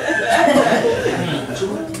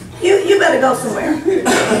 You better go somewhere.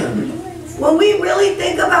 When we really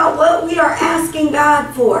think about what we are asking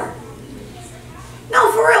God for.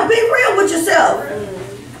 No, for real, be real with yourself.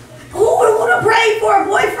 Who would want to pray for a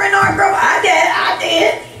boyfriend or a girl? I did.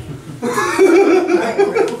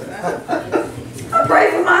 I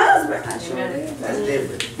prayed for my husband. I sure did. That's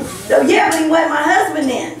different. So yeah, but he wasn't my husband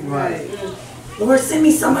then. Right. Lord, send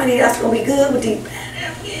me somebody that's going to be good with these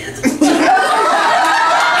bad kids.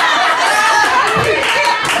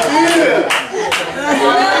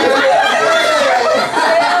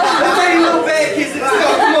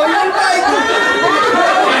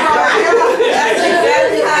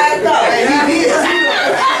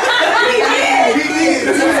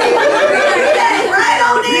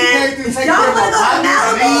 Y'all want to go to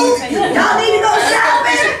Malibu? Y'all need to go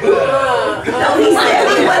shopping? No, he said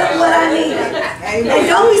me what I needed. And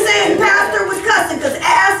don't be saying pastor was cussing because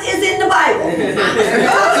ass is in the Bible.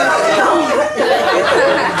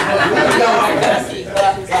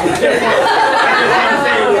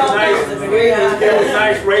 It was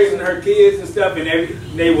nice raising her kids and stuff, and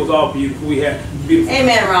they was all beautiful. We had beautiful.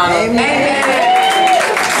 Amen, Ronald. Amen.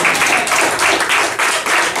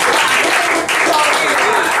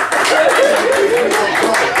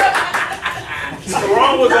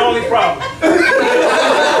 Wrong was the only problem. He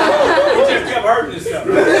just kept hurting himself.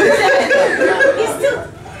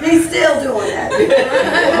 He's still doing that.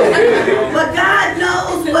 But God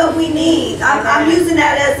knows what we need. I'm using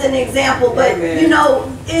that as an example, but you know,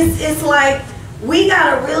 it's like we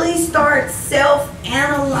gotta really start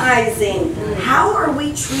self-analyzing. How are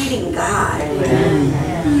we treating God?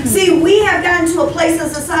 See, we have gotten to a place in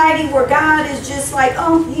society where God is just like,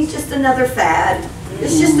 oh, he's just another fad.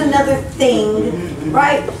 It's just another thing,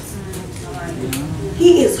 right?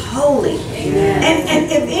 He is holy.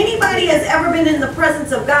 And if anybody has ever been in the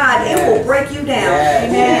presence of God, it will break you down.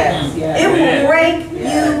 It will break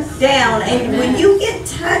you down. And when you get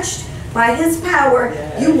touched by His power,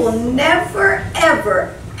 you will never,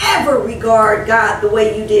 ever, ever regard God the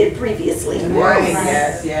way you did previously. Right.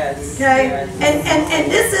 Okay?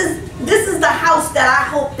 And this is the house that I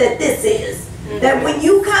hope that this is. That when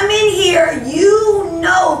you come in here, you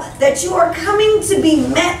know that you are coming to be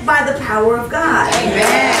met by the power of God.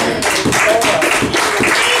 Amen. Things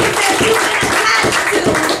that you've been attached to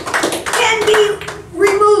can be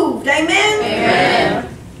removed. Amen? Amen.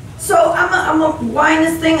 So I'm going to wind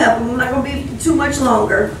this thing up. I'm not going to be too much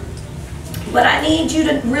longer. But I need you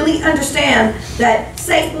to really understand that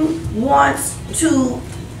Satan wants to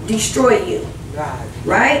destroy you.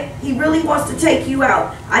 Right? He really wants to take you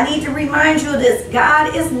out. I need to remind you of this.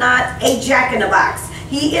 God is not a jack-in-the-box.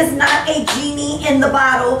 He is not a genie in the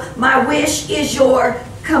bottle. My wish is your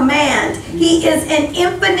command. He is an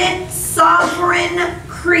infinite, sovereign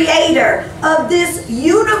creator of this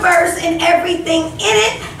universe and everything in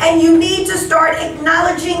it. And you need to start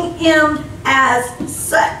acknowledging Him as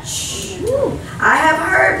such. I have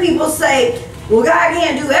heard people say, well, God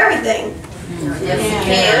can't do everything.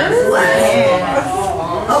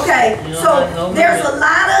 Okay, so there's a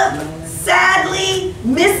lot of sadly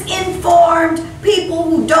misinformed people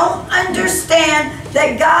who don't understand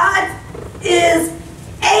that God is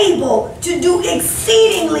able to do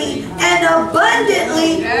exceedingly and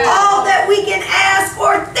abundantly all that we can ask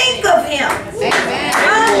or think of Him.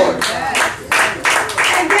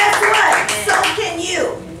 And guess what? So can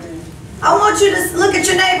you. I want you to look at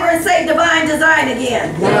your neighbor and say divine design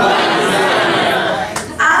again.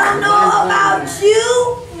 I don't know about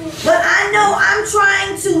you, but I know I'm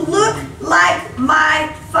trying to look like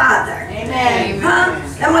my Father. Amen. Huh?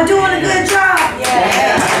 Am I doing a good job?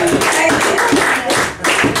 Yeah.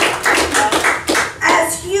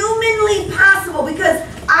 As humanly possible, because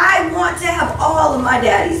I want to have all of my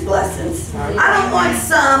daddy's blessings. I don't want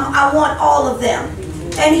some, I want all of them.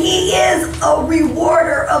 And He is a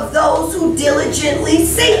rewarder of those who diligently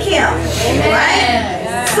seek Him.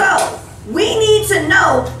 Right? So, we need to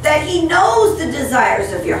know that He knows the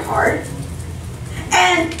desires of your heart.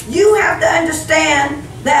 And you have to understand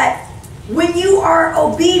that when you are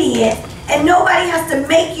obedient and nobody has to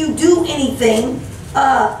make you do anything,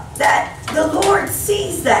 that the Lord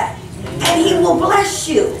sees that. And He will bless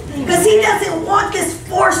you. Because He doesn't want this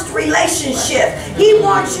forced relationship. He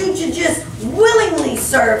wants you to just willingly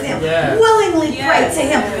serve Him. Willingly pray to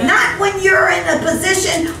Him. Not when you're in a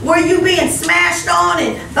position where you're being smashed on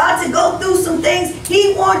and about to go through some things.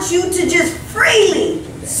 He wants you to just freely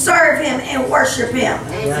serve Him and worship Him.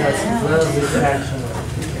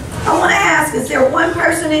 I want to ask, is there one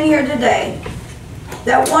person in here today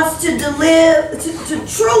that wants to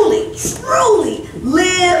truly, truly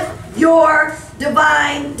live your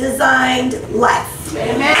divine designed life?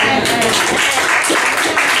 Amen.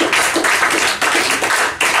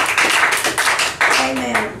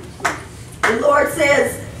 Amen. The Lord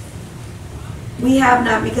says, we have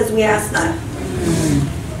not because we ask not.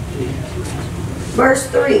 Verse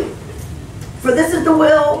 3. For this is the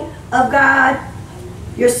will of God,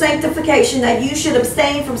 your sanctification, that you should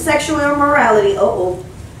abstain from sexual immorality.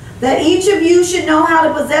 That each of you should know how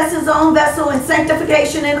to possess his own vessel in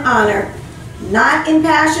sanctification and honor, not in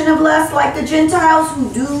passion of lust like the Gentiles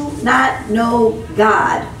who do not know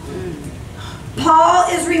God. Paul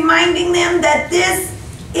is reminding them that this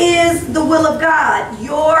is the will of God,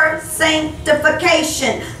 your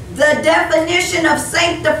sanctification. The definition of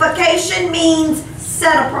sanctification means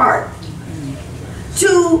set apart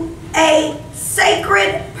to a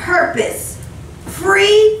sacred purpose,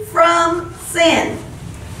 free from sin.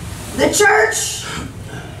 The church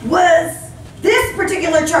was, this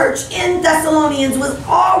particular church in Thessalonians was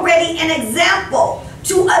already an example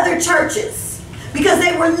to other churches because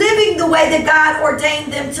they were living the way that God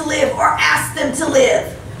ordained them to live or asked them to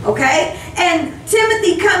live. Okay? And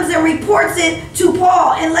Timothy comes and reports it to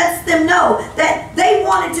Paul and lets them know that they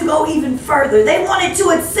wanted to go even further. They wanted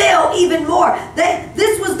to excel even more.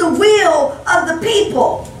 This was the will of the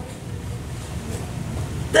people.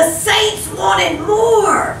 The saints wanted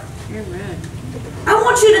more. Amen. I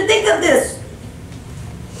want you to think of this.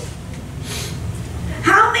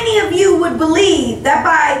 How many of you would believe that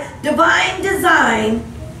by divine design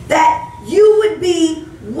that you would be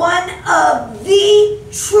one of the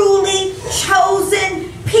truly chosen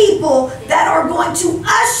people that are going to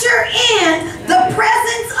usher in the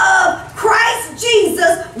presence of Christ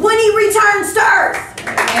Jesus when He returns to earth?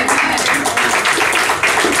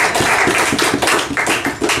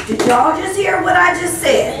 Did y'all just hear what I just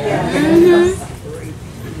said?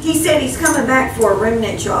 He said he's coming back for a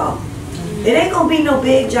remnant, y'all. It ain't going to be no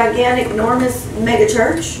big, gigantic, enormous mega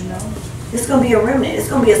church. It's going to be a remnant. It's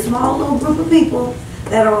going to be a small little group of people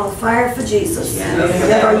that are on fire for Jesus,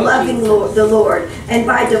 that are loving the Lord. And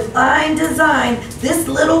by divine design, this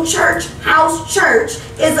little church, house church,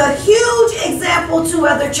 is a huge example to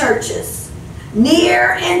other churches,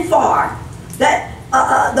 near and far, that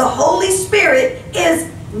the Holy Spirit is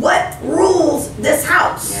what rules this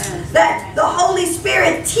house. That the Holy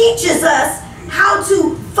Spirit teaches us how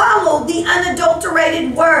to follow the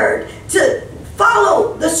unadulterated word, to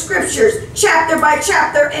follow the scriptures chapter by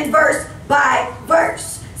chapter and verse by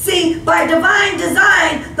verse. See, by divine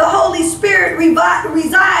design, the Holy Spirit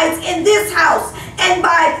resides in this house. And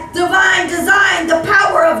by divine design, the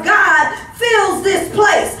power of God fills this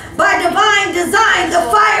place. By divine design, the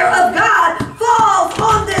fire of God falls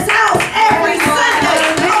on this house every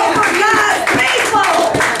Sunday over God's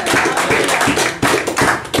people.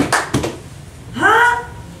 Huh?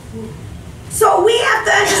 So we have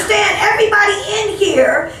to understand everybody in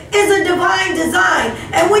here is a divine design.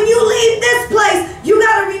 And when you leave this place, you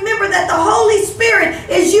got to remember that the Holy Spirit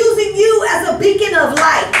is using you as a beacon of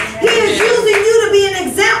light. He is using you to be an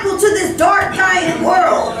example to this dark, dying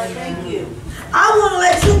world. I want to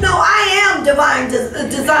let you know I am divine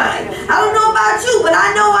design. I don't know about you, but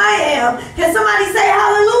I know I am. Can somebody say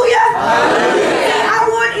hallelujah? Hallelujah. I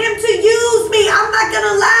want him to use me. I'm not going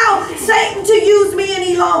to allow Satan to use me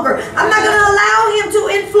any longer. I'm not going to allow him to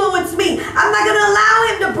influence me. I'm not going to allow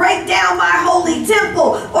him to break down my holy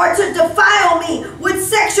temple or to defile me with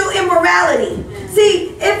sexual immorality.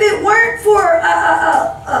 See, if it weren't for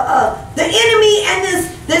the enemy and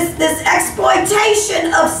this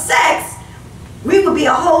exploitation of sex, we would be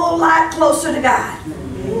a whole lot closer to God.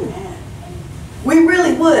 We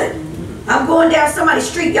really would. I'm going down somebody's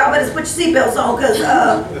street. Y'all better put your seatbelts on, because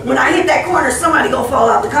when I hit that corner, somebody gonna fall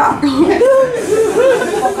out the car.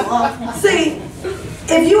 See,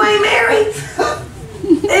 if you ain't married,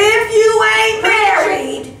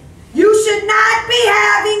 you should not be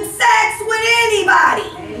having sex with anybody.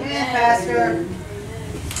 Amen, Pastor.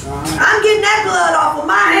 I'm getting that blood off of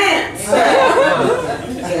my hands.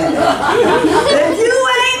 If you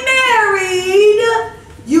ain't married,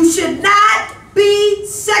 you should not be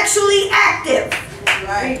sexually active.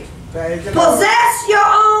 Right. Possess your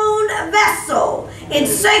own vessel in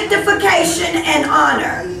sanctification and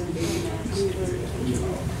honor.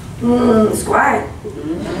 It's quiet.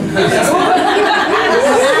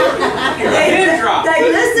 They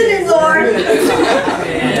listening, Lord.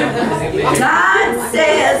 God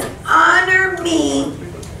says, honor me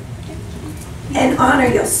and honor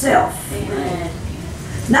yourself.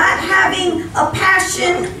 Not having a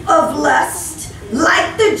passion of lust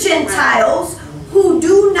like the Gentiles who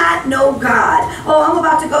do not know God. Oh, I'm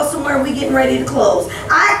about to go somewhere. We getting ready to close.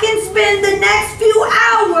 I can spend the next few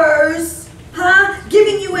hours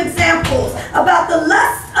giving you examples about the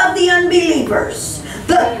lust of the unbelievers.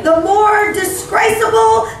 The more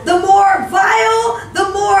disgraceful, the more vile, the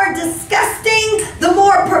more disgusting, the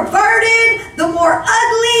more perverted, the more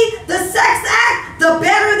ugly the sex act, the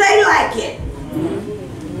better they like it.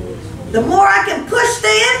 The more I can push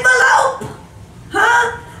the envelope,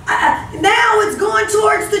 now it's going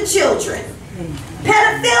towards the children.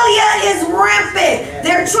 Pedophilia is rampant.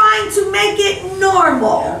 They're trying to make it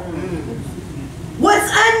normal.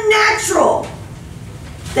 What's unnatural,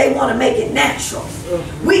 they want to make it natural.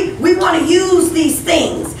 We want to use these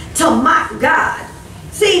things to mock God.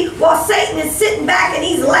 See, while Satan is sitting back and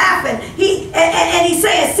he's laughing, and he's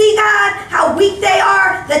saying, see God, how weak they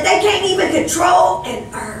are, that they can't even control and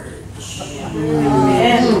urge.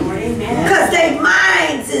 Because their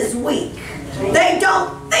minds is weak. They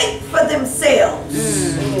don't think for themselves.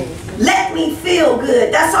 Let me feel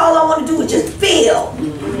good. That's all I want to do is just feel.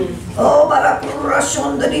 Oh, but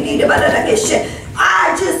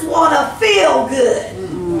I just want to feel good.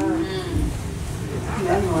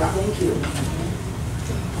 Thank you.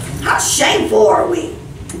 How shameful are we?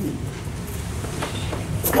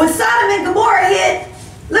 When Sodom and Gomorrah hit,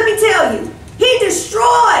 let me tell you, he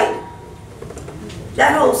destroyed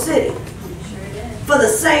that whole city for the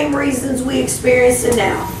same reasons we experience it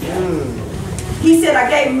now. He said, I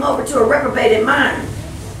gave them over to a reprobated mind.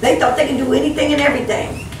 They thought they can do anything and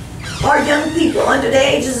everything. Our young people under the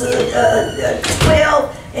ages of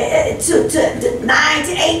 12 to 9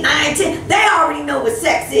 to 8, 9, 10, they already know what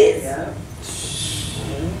sex is. Yeah.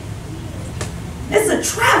 It's a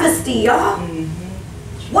travesty, y'all.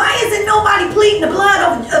 Why isn't nobody pleading the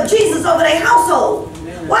blood of Jesus over their household?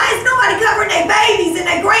 Why is nobody covering their babies and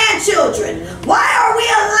their grandchildren? Why are we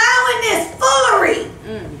allowing this foolery?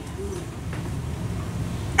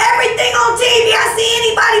 Everything on TV, I see see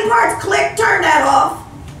anybody parts click, turn that off.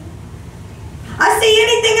 I see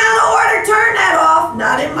anything out of order, turn that off.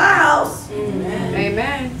 Not in my house.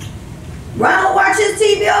 Amen. Ronald watch his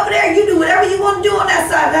TV over there. You do whatever you want to do on that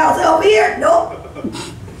side of the house. Over here, nope.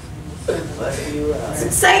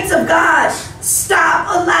 Saints of God, stop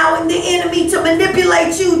allowing the enemy to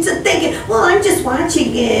manipulate you to thinking, well, I'm just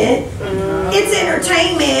watching it. It's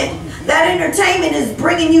entertainment. That entertainment is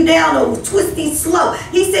bringing you down a twisty slope.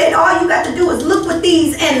 He said all you got to do is look with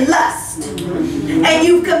these and lust. And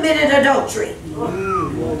you've committed adultery.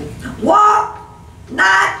 Walk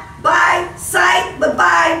not by sight, but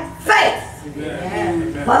by faith.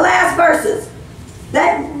 My last verses.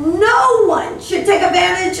 That no one should take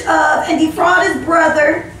advantage of and defraud his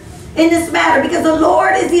brother in this matter, because the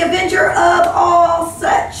Lord is the avenger of all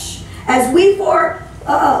such, as we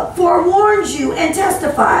forewarned you and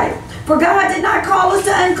testified. For God did not call us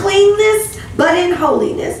to uncleanness, but in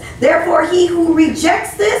holiness. Therefore, he who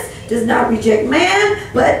rejects this does not reject man,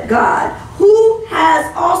 but God, who has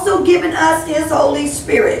also given us his Holy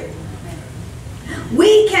Spirit.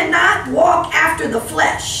 We cannot walk after the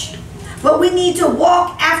flesh, but we need to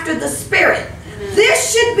walk after the Spirit.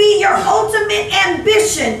 This should be your ultimate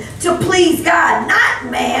ambition, to please God, not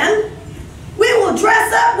man. We will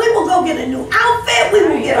dress up. We will go get a new outfit. We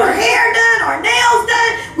will get our hair done, our nails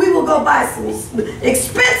done. We will go buy some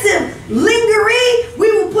expensive lingerie.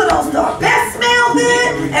 We will put on our best smell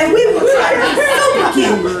good, and we will try to be super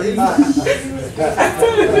cute.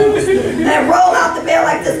 And roll out the bed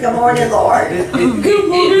like this. Good morning, Lord.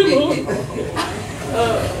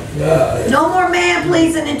 No more man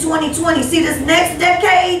pleasing in 2020. See, this next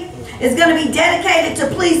decade is going to be dedicated to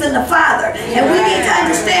pleasing the Father. And we need to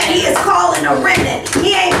understand he is calling a remnant.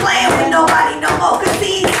 He ain't playing with nobody no more. Because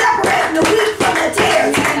see, he's separating the wheat from the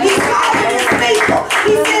tares. He's calling his people.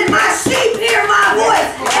 He said, my sheep hear my voice,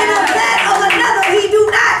 and of that of another he do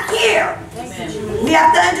not hear. We have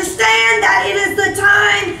to understand that it is the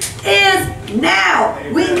time is now.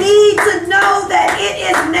 We need to know that it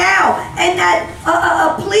is now, and that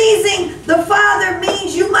pleasing the Father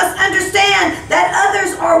means you must understand that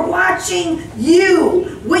others are watching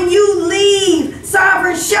you. When you leave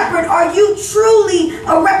Sovereign Shepherd, are you truly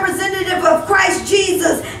a representative of Christ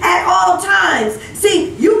Jesus at all times?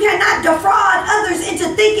 See, you cannot defraud others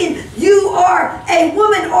into thinking you are a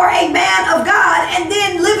woman or a man of God and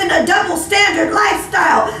then living a double standard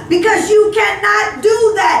lifestyle, because you cannot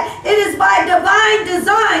do that. It is by divine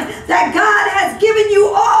design that God has given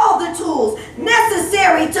you all the tools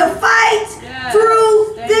necessary to fight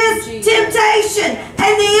through this temptation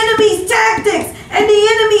and the enemy's tactics and the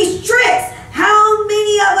enemy's tricks. How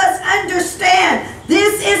many of us understand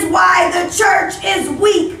this is why the church is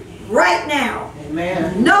weak right now?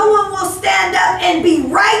 Amen. No one will stand up and be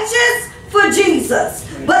righteous for Jesus.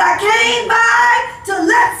 But I came by to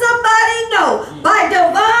let somebody know, by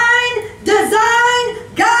divine design,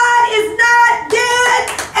 God is not dead,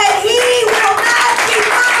 and he will not be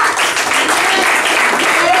mocked.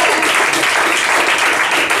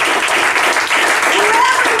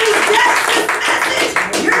 Whoever rejects this message,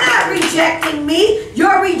 you're not rejecting me,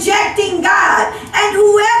 you're rejecting God. And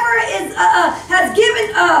whoever is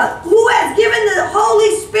who has given the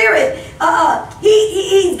Holy Spirit,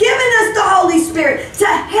 he's given us the Holy Spirit to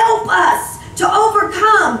help us to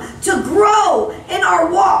overcome, to grow in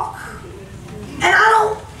our walk. And I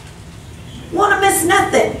don't want to miss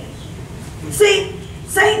nothing. See,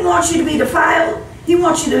 Satan wants you to be defiled. He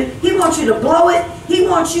wants you to blow it. He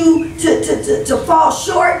wants you to fall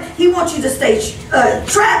short. He wants you to stay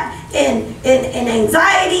trapped in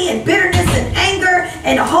anxiety and bitterness and anger,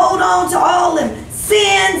 and to hold on to all them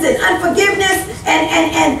sins and unforgiveness.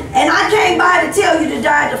 And I came by to tell you to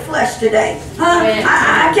die to flesh today.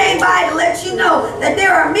 I came by to let you know that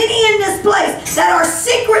there are many in this place that are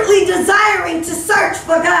secretly desiring to search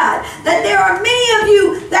for God. That there are many of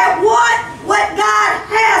you that want what God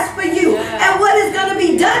has for you. And what is going to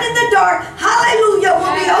be done in the dark, hallelujah,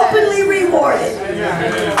 will be openly rewarded.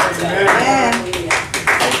 Amen.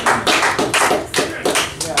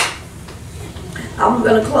 I'm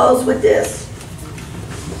going to close with this.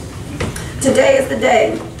 Today is the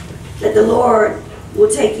day that the Lord will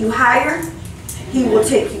take you higher. He will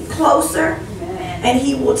take you closer. And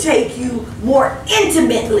he will take you more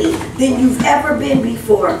intimately than you've ever been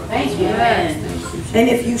before. Thank you. And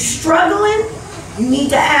if you're struggling, you need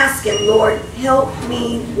to ask him, Lord, help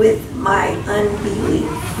me with my unbelief.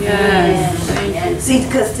 Yes. See,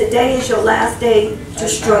 because today is your last day to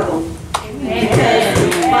struggle. Because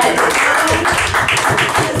by the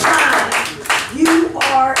time you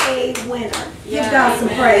are a winner. Give God some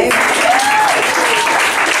praise.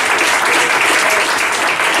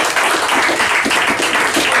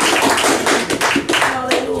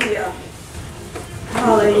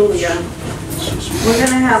 We're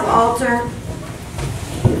gonna have altar.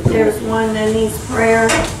 If there's one that needs prayer.